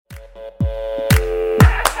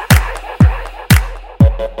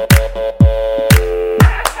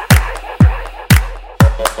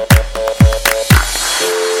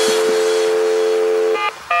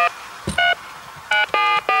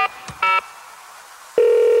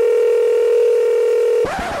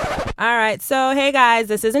All right, so hey guys,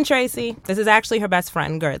 this isn't Tracy. This is actually her best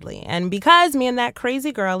friend, Girdley. And because me and that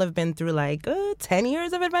crazy girl have been through 10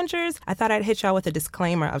 years of adventures, I thought I'd hit y'all with a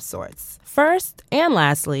disclaimer of sorts. First and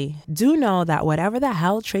lastly, do know that whatever the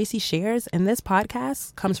hell Tracy shares in this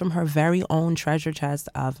podcast comes from her very own treasure chest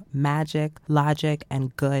of magic, logic,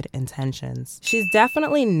 and good intentions. She's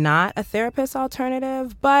definitely not a therapist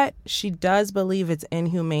alternative, but she does believe it's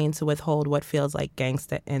inhumane to withhold what feels like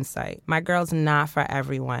gangsta insight. My girl's not for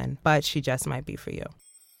everyone, but she just might be for you.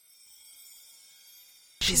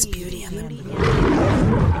 She's Beauty and the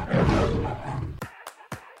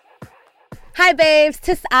Hi babes,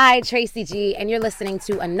 'tis I, Tracy G, and you're listening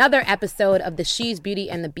to another episode of the She's Beauty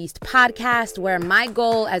and the Beast podcast, where my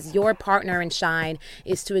goal as your partner in shine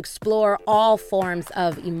is to explore all forms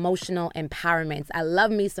of emotional empowerment. I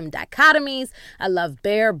love me some dichotomies. I love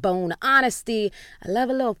bare bone honesty. I love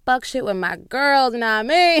a little fuck shit with my girls, you know what I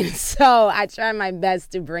mean? So I try my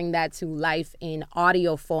best to bring that to life in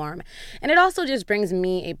audio form. And it also just brings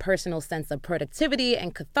me a personal sense of productivity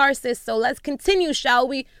and catharsis. So let's continue, shall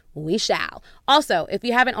we? We shall. Also, if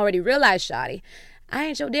you haven't already realized, shawty, I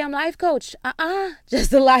ain't your damn life coach.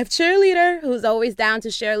 Just a life cheerleader who's always down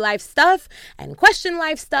to share life stuff and question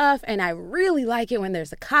life stuff. And I really like it when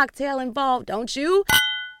there's a cocktail involved, don't you?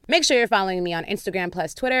 Make sure you're following me on Instagram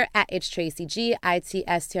plus Twitter at It's Tracy G,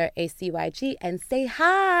 ITSTRACYG, and say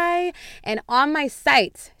hi. And on my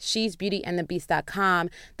site, shesbeautyandthebeast.com,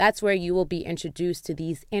 that's where you will be introduced to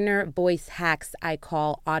these inner voice hacks I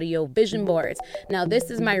call audio vision boards. Now,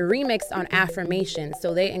 this is my remix on affirmations,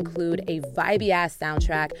 so they include a vibey-ass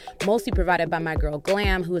soundtrack, mostly provided by my girl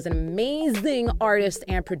Glam, who is an amazing artist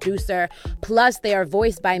and producer. Plus, they are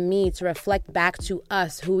voiced by me to reflect back to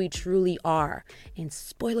us who we truly are. And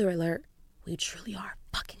spoiler alert, we truly are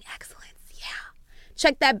fucking excellence. Yeah.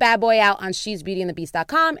 Check that bad boy out on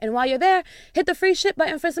shesbeautyandthebeast.com. And while you're there, hit the free ship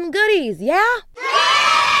button for some goodies. Yeah?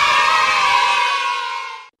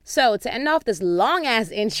 So to end off this long ass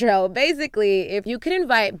intro, basically, if you could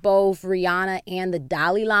invite both Rihanna and the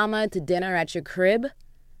Dalai Lama to dinner at your crib,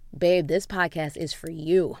 babe, this podcast is for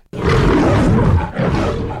you.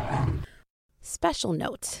 Special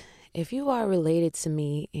note. If you are related to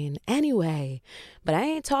me in any way, but I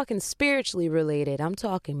ain't talking spiritually related, I'm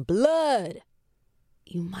talking blood,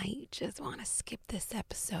 you might just want to skip this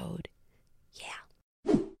episode.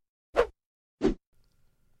 Yeah.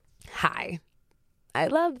 Hi. I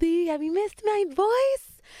love thee. Have you missed my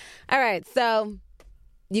voice? All right, so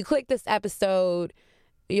you click this episode,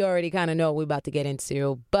 you already kind of know what we're about to get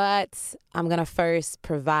into, but I'm going to first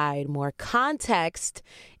provide more context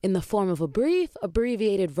in the form of a brief,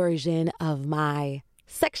 abbreviated version of my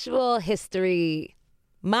sexual history.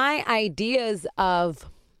 My ideas of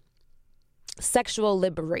sexual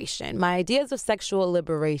liberation. My ideas of sexual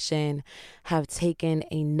liberation have taken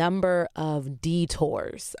a number of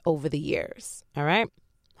detours over the years. All right?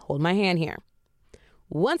 Hold my hand here.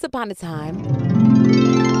 Once upon a time,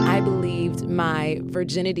 I believed my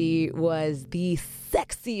virginity was the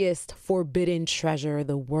sexiest forbidden treasure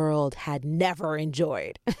the world had never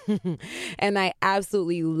enjoyed. And I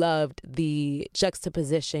absolutely loved the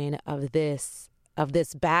juxtaposition of this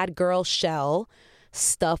bad girl shell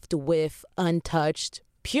stuffed with untouched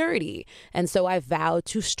purity. And so I vowed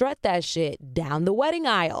to strut that shit down the wedding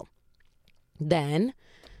aisle. Then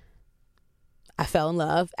I fell in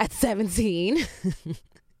love at 17.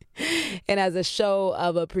 And as a show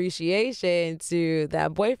of appreciation to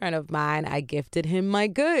that boyfriend of mine, I gifted him my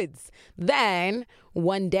goods. Then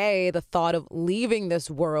one day, the thought of leaving this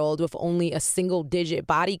world with only a single-digit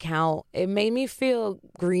body count, it made me feel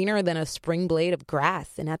greener than a spring blade of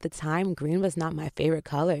grass. And at the time, green was not my favorite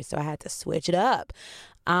color, so I had to switch it up.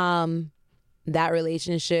 That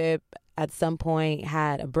relationship at some point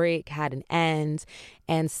had a break, had an end.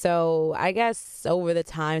 And so I guess over the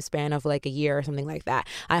time span of like a year or something like that,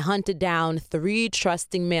 I hunted down 3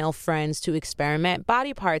 trusting male friends to experiment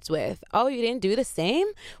body parts with. Oh, you didn't do the same?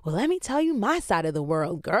 Well, let me tell you my side of the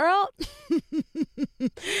world, girl.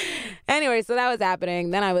 Anyway, so that was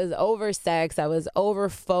happening. Then I was over sex. I was over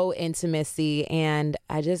faux intimacy. And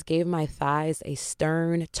I just gave my thighs a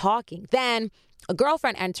stern talking. Then a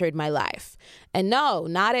girlfriend entered my life. And no,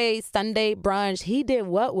 not a Sunday brunch. He did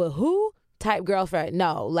what with who type girlfriend.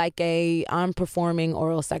 No, like I'm performing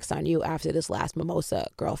oral sex on you after this last mimosa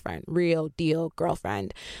girlfriend. Real deal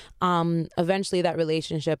girlfriend. Eventually that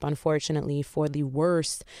relationship, unfortunately, for the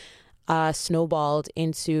worst, snowballed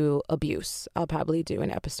into abuse. I'll probably do an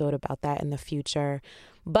episode about that in the future.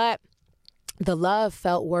 But the love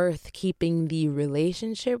felt worth keeping the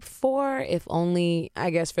relationship for, if only,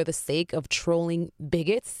 I guess, for the sake of trolling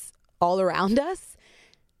bigots all around us.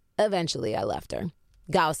 Eventually, I left her.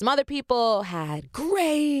 got with some other people, had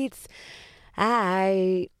great,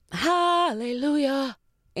 hallelujah,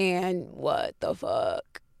 and what the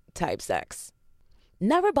fuck type sex.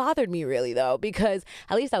 Never bothered me really though, because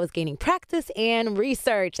at least I was gaining practice and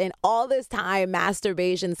research, and all this time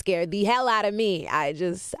masturbation scared the hell out of me. I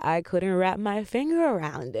couldn't wrap my finger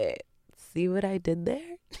around it. See what I did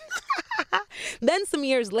there? Then some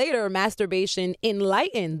years later, masturbation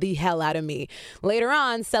enlightened the hell out of me. Later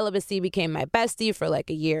on, celibacy became my bestie for like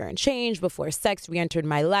a year and change before sex re-entered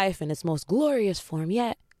my life in its most glorious form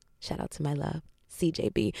yet. Shout out to my love,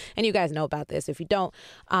 CJB. And you guys know about this. If you don't,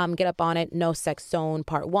 get up on it. No Sex Zone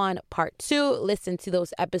Part 1, Part 2. Listen to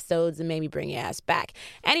those episodes and maybe bring your ass back.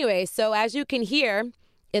 Anyway, so as you can hear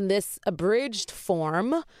in this abridged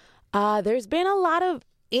form, there's been a lot of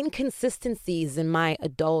inconsistencies in my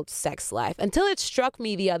adult sex life until it struck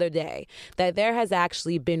me the other day that there has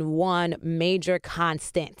actually been one major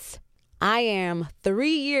constant. I am 3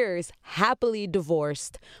 years happily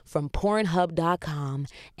divorced from Pornhub.com,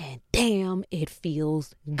 and damn, it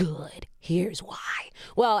feels good. Here's why.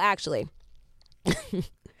 Well, actually,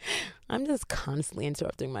 I'm just constantly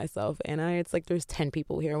interrupting myself, and it's like there's 10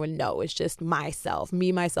 people here when no, it's just myself,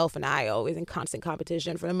 me, myself, and I, always in constant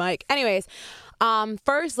competition for the mic. Anyways,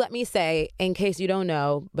 first, let me say, in case you don't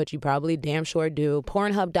know, but you probably damn sure do,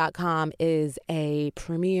 Pornhub.com is a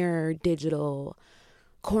premier digital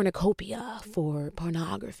cornucopia for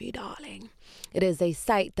pornography, darling. It is a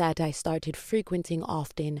site that I started frequenting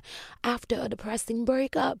often after a depressing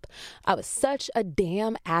breakup. I was such a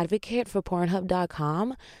damn advocate for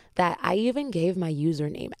Pornhub.com that I even gave my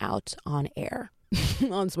username out on air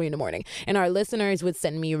on Sway in the Morning. And our listeners would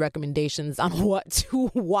send me recommendations on what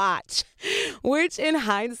to watch, which in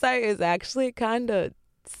hindsight is actually kind of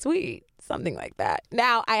sweet. Something like that.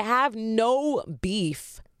 Now, I have no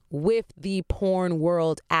beef with the porn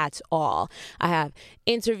world at all. I have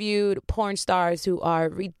interviewed porn stars who are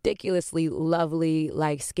ridiculously lovely,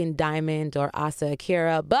 like Skin Diamond or Asa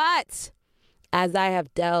Akira, but as I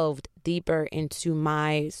have delved deeper into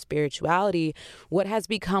my spirituality, what has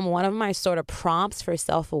become one of my sort of prompts for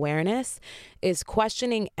self-awareness is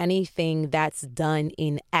questioning anything that's done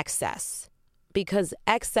in excess, because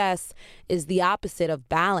excess is the opposite of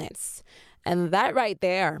balance. And that right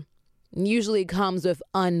there usually comes with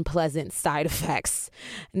unpleasant side effects.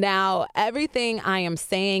 Now, everything I am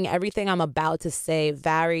saying, everything I'm about to say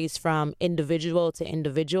varies from individual to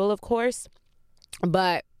individual, of course.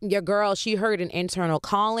 But your girl, she heard an internal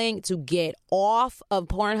calling to get off of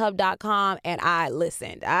Pornhub.com, and I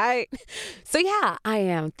listened, all right? So yeah, I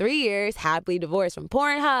am 3 years happily divorced from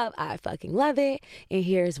Pornhub. I fucking love it. And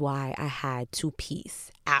here's why I had to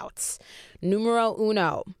peace out. Numero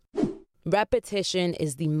uno. Repetition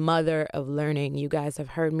is the mother of learning. You guys have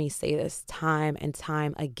heard me say this time and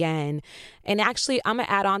time again. And actually, I'm going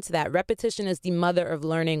to add on to that. Repetition is the mother of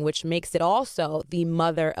learning, which makes it also the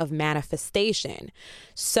mother of manifestation.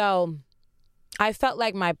 So I felt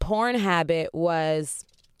like my porn habit was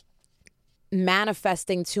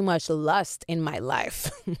manifesting too much lust in my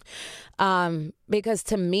life. Because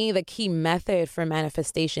to me, the key method for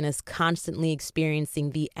manifestation is constantly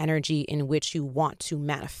experiencing the energy in which you want to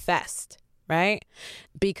manifest, right?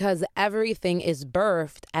 Because everything is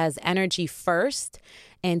birthed as energy first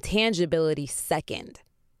and tangibility second.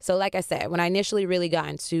 So like I said, when I initially really got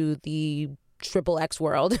into the XXX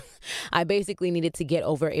world, I basically needed to get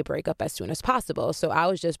over a breakup as soon as possible. So I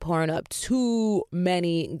was just pouring up too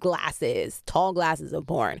many glasses, tall glasses of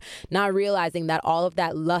porn, not realizing that all of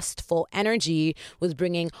that lustful energy was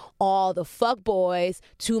bringing all the fuck boys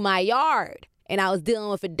to my yard. And I was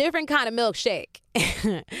dealing with a different kind of milkshake.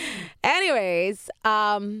 Anyways,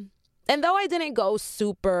 and though I didn't go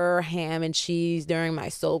super ham and cheese during my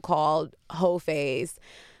so-called hoe phase,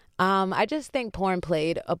 I just think porn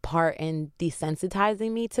played a part in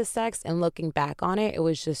desensitizing me to sex, and looking back on it, it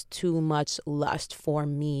was just too much lust for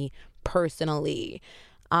me personally.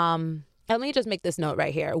 And let me just make this note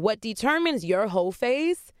right here. What determines your hoe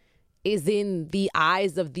phase is in the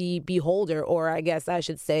eyes of the beholder, or I guess I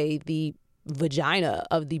should say the vagina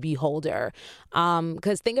of the beholder.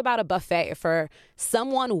 Because think about a buffet. For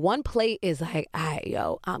someone, 1 plate is like,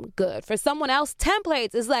 yo, I'm good. For someone else, 10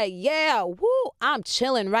 plates is like, yeah, woo, I'm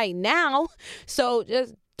chilling right now. So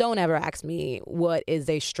just don't ever ask me what is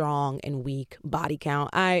a strong and weak body count.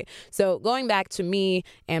 So going back to me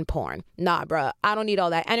and porn, nah, bruh, I don't need all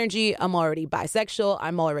that energy. I'm already bisexual.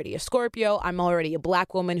 I'm already a Scorpio. I'm already a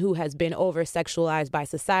black woman who has been over-sexualized by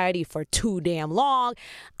society for too damn long.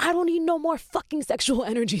 I don't need no more fucking sexual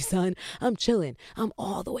energy, son. I'm chilling. I'm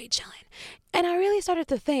all the way chilling. And I really started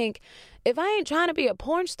to think, if I ain't trying to be a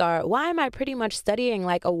porn star, why am I pretty much studying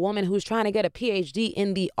like a woman who's trying to get a PhD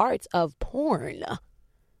in the arts of porn?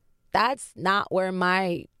 That's not where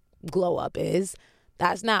my glow up is.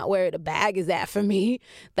 That's not where the bag is at for me.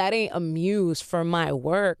 That ain't a muse for my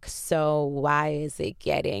work. So why is it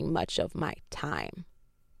getting much of my time?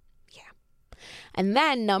 Yeah. And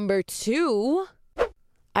then number 2,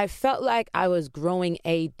 I felt like I was growing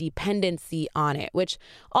a dependency on it, which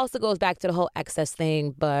also goes back to the whole excess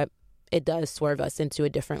thing, but it does swerve us into a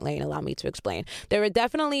different lane. Allow me to explain. There were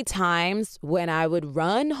definitely times when I would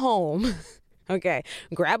run home, okay,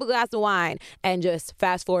 grab a glass of wine, and just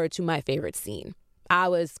fast forward to my favorite scene. I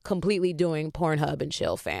was completely doing Pornhub and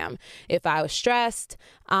chill, fam. If I was stressed,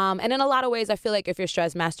 and in a lot of ways, I feel like if you're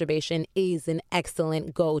stressed, masturbation is an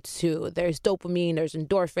excellent go-to. There's dopamine, there's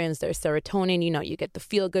endorphins, there's serotonin. You know, you get the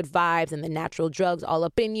feel-good vibes and the natural drugs all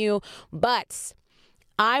up in you. But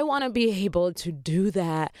I want to be able to do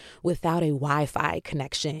that without a Wi-Fi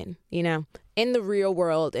connection, you know, in the real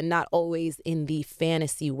world and not always in the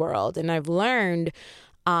fantasy world. And I've learned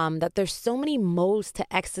that there's so many modes to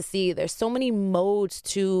ecstasy. There's so many modes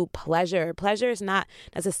to pleasure. Pleasure is not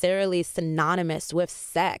necessarily synonymous with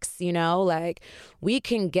sex, you know? Like, we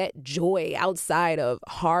can get joy outside of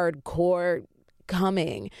hardcore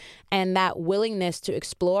coming. And that willingness to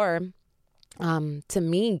explore, to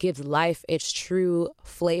me, gives life its true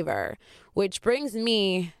flavor. Which brings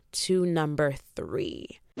me to number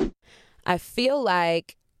 3. I feel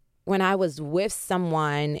like when I was with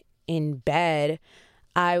someone in bed,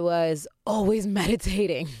 I was always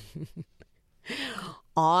meditating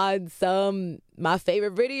on my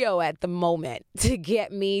favorite video at the moment to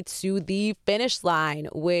get me to the finish line,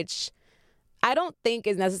 which I don't think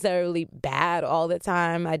is necessarily bad all the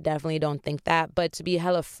time. I definitely don't think that. But to be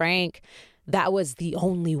hella frank, that was the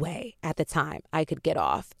only way at the time I could get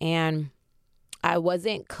off. And I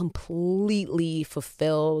wasn't completely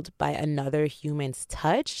fulfilled by another human's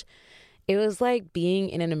touch. It was like being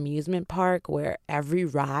in an amusement park where every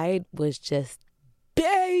ride was just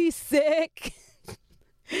basic.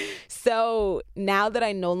 So now that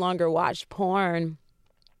I no longer watch porn,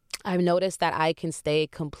 I've noticed that I can stay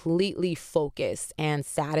completely focused and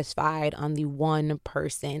satisfied on the one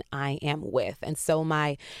person I am with. And so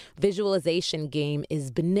my visualization game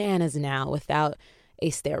is bananas now without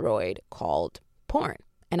a steroid called porn.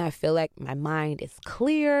 And I feel like my mind is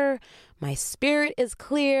clear, my spirit is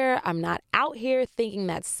clear. I'm not out here thinking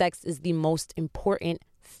that sex is the most important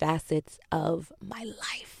facets of my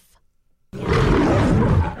life.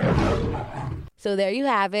 So there you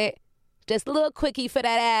have it. Just a little quickie for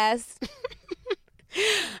that ass.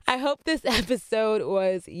 I hope this episode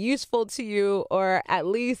was useful to you, or at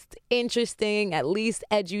least interesting, at least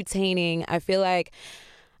edutaining.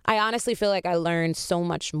 I honestly feel like I learned so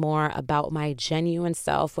much more about my genuine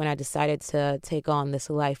self when I decided to take on this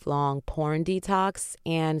lifelong porn detox.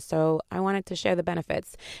 And so I wanted to share the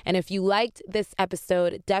benefits. And if you liked this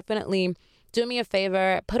episode, definitely do me a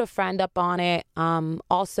favor, put a friend up on it.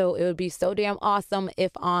 Also, it would be so damn awesome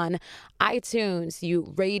if on iTunes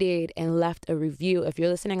you rated and left a review. If you're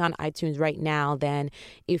listening on iTunes right now, then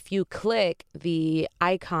if you click the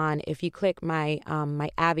icon, if you click my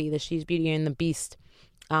Abby, the She's Beauty and the Beast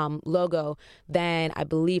logo, then I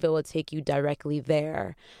believe it will take you directly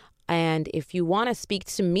there. And if you want to speak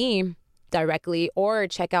to me directly or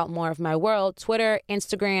check out more of my world, Twitter,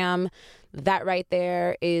 Instagram, that right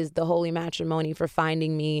there is the holy matrimony for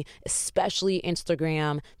finding me, especially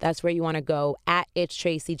Instagram. That's where you want to go, at It's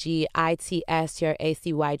Tracy G, ITS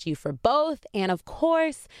for both. And of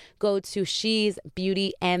course, go to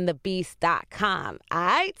she'sbeautyandthebeast.com. All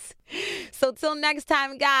right? So till next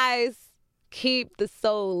time, guys, keep the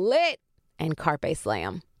soul lit and carpe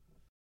slam.